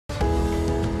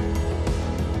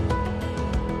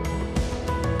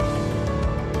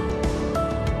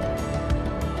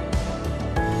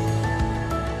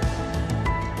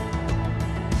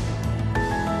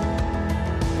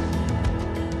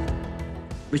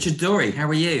Richard Dorey, how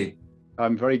are you?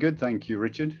 I'm very good, thank you,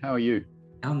 Richard. How are you?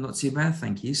 I'm not too bad,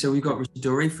 thank you. So we've got Richard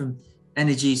Dorey from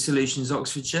Energy Solutions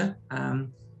Oxfordshire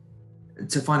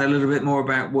to find out a little bit more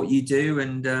about what you do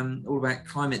and all about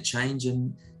climate change.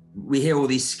 And we hear all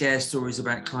these scare stories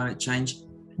about climate change.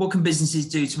 What can businesses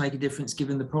do to make a difference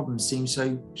given the problems seem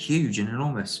so huge and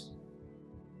enormous?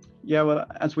 Yeah, well,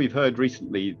 as we've heard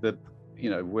recently, that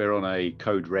we're on a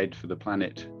code red for the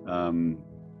planet,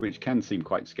 which can seem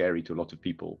quite scary to a lot of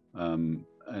people.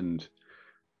 And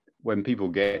when people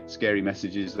get scary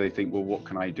messages, they think, well, what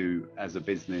can I do as a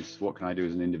business? What can I do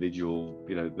as an individual?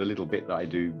 The little bit that I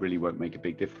do really won't make a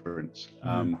big difference.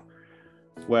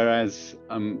 Whereas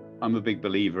I'm a big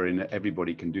believer in that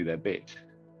everybody can do their bit.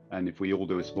 And if we all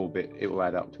do a small bit, it will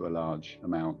add up to a large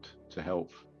amount to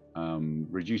help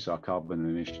reduce our carbon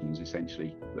emissions,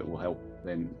 essentially, that will help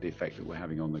then the effect that we're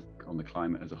having on the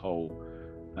climate as a whole,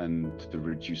 and to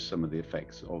reduce some of the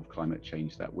effects of climate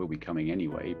change that will be coming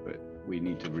anyway, but we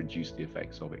need to reduce the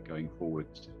effects of it going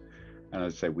forwards. And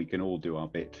as I said, we can all do our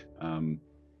bit,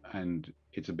 and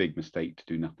it's a big mistake to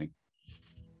do nothing.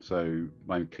 So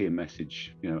my clear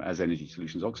message, as Energy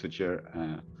Solutions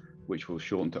Oxfordshire, which will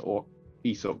shorten to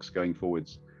ESOx going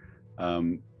forwards,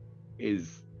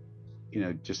 is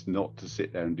just not to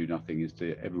sit there and do nothing. Is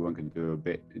to everyone can do a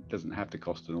bit. It doesn't have to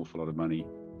cost an awful lot of money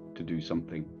to do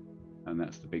something, and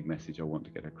that's the big message I want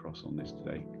to get across on this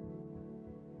today.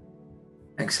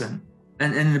 Excellent.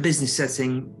 And in a business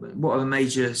setting, what are the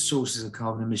major sources of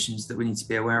carbon emissions that we need to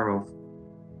be aware of?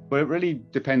 Well, it really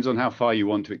depends on how far you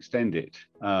want to extend it.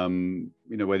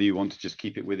 Whether you want to just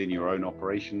keep it within your own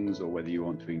operations, or whether you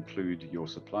want to include your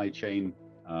supply chain,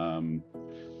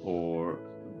 or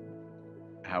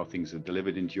how things are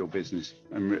delivered into your business.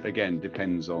 And again,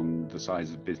 depends on the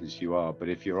size of business you are. But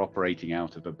if you're operating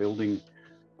out of a building,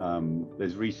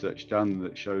 there's research done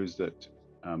that shows that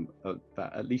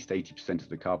at least 80% of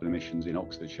the carbon emissions in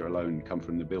Oxfordshire alone come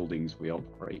from the buildings we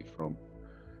operate from.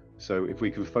 So if we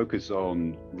can focus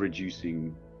on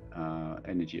reducing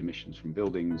energy emissions from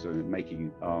buildings and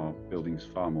making our buildings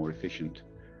far more efficient,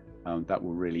 that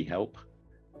will really help.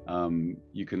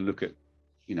 You can look at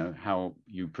how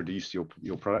you produce your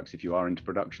products, if you are into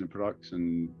production of products,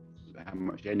 and how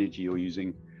much energy you're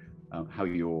using, how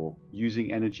you're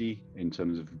using energy in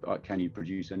terms of can you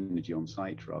produce energy on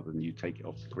site rather than you take it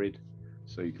off the grid.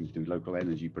 So you can do local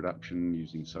energy production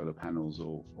using solar panels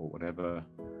or whatever.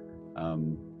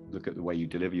 Look at the way you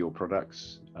deliver your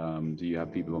products. Do you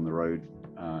have people on the road?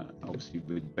 Obviously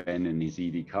with Ben and his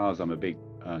EV cars, I'm a big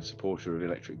supporter of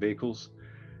electric vehicles.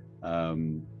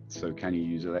 So can you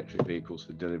use electric vehicles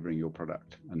for delivering your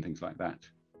product and things like that?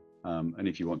 And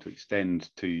if you want to extend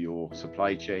to your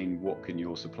supply chain, what can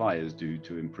your suppliers do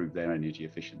to improve their energy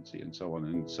efficiency and so on?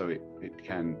 And so it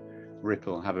can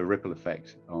have a ripple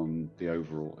effect on the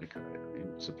overall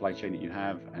supply chain that you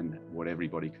have and what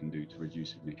everybody can do to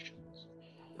reduce emissions.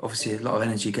 Obviously, a lot of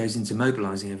energy goes into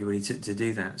mobilising everybody to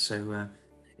do that. So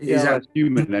is that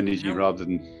human energy rather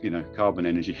than carbon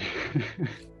energy?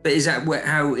 But is that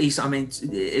how I mean,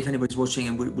 if anybody's watching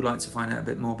and would like to find out a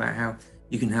bit more about how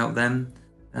you can help them,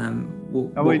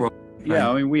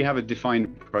 we have a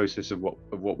defined process of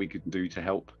what we can do to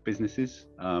help businesses.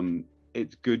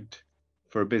 It's good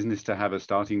for a business to have a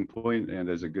starting point, and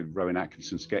there's a good Rowan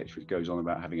Atkinson sketch which goes on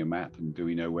about having a map and do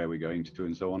we know where we're going to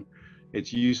and so on.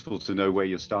 It's useful to know where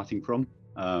you're starting from,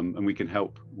 and we can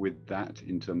help with that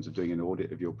in terms of doing an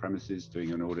audit of your premises,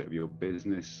 doing an audit of your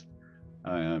business,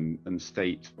 and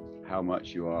state how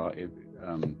much you are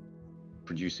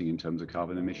producing in terms of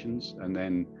carbon emissions, and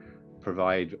then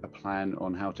provide a plan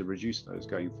on how to reduce those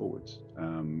going forwards,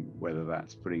 whether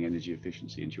that's putting energy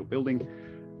efficiency into your building,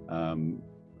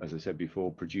 as I said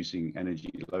before, producing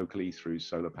energy locally through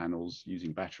solar panels,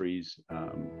 using batteries,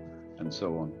 and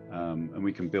so on. And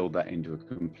we can build that into a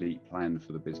complete plan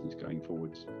for the business going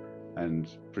forwards,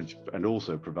 and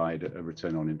also provide a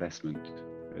return on investment,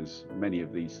 as many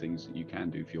of these things that you can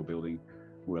do for your building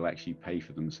will actually pay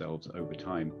for themselves over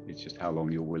time. It's just how long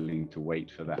you're willing to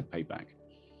wait for that payback.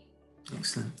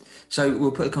 Excellent. So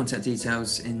we'll put the contact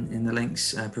details in the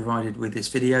links provided with this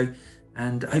video,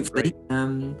 and hopefully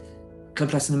Club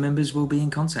Platinum members will be in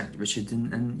contact, Richard,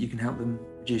 and you can help them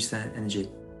reduce their energy.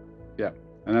 Yeah,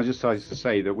 and I just like to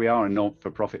say that we are a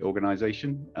not-for-profit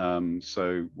organisation,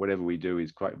 so whatever we do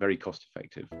is very cost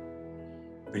effective.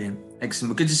 Brilliant. Excellent.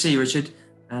 Well, good to see you, Richard.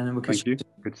 And we'll Thank you.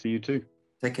 Good to see you too.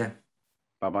 Take care.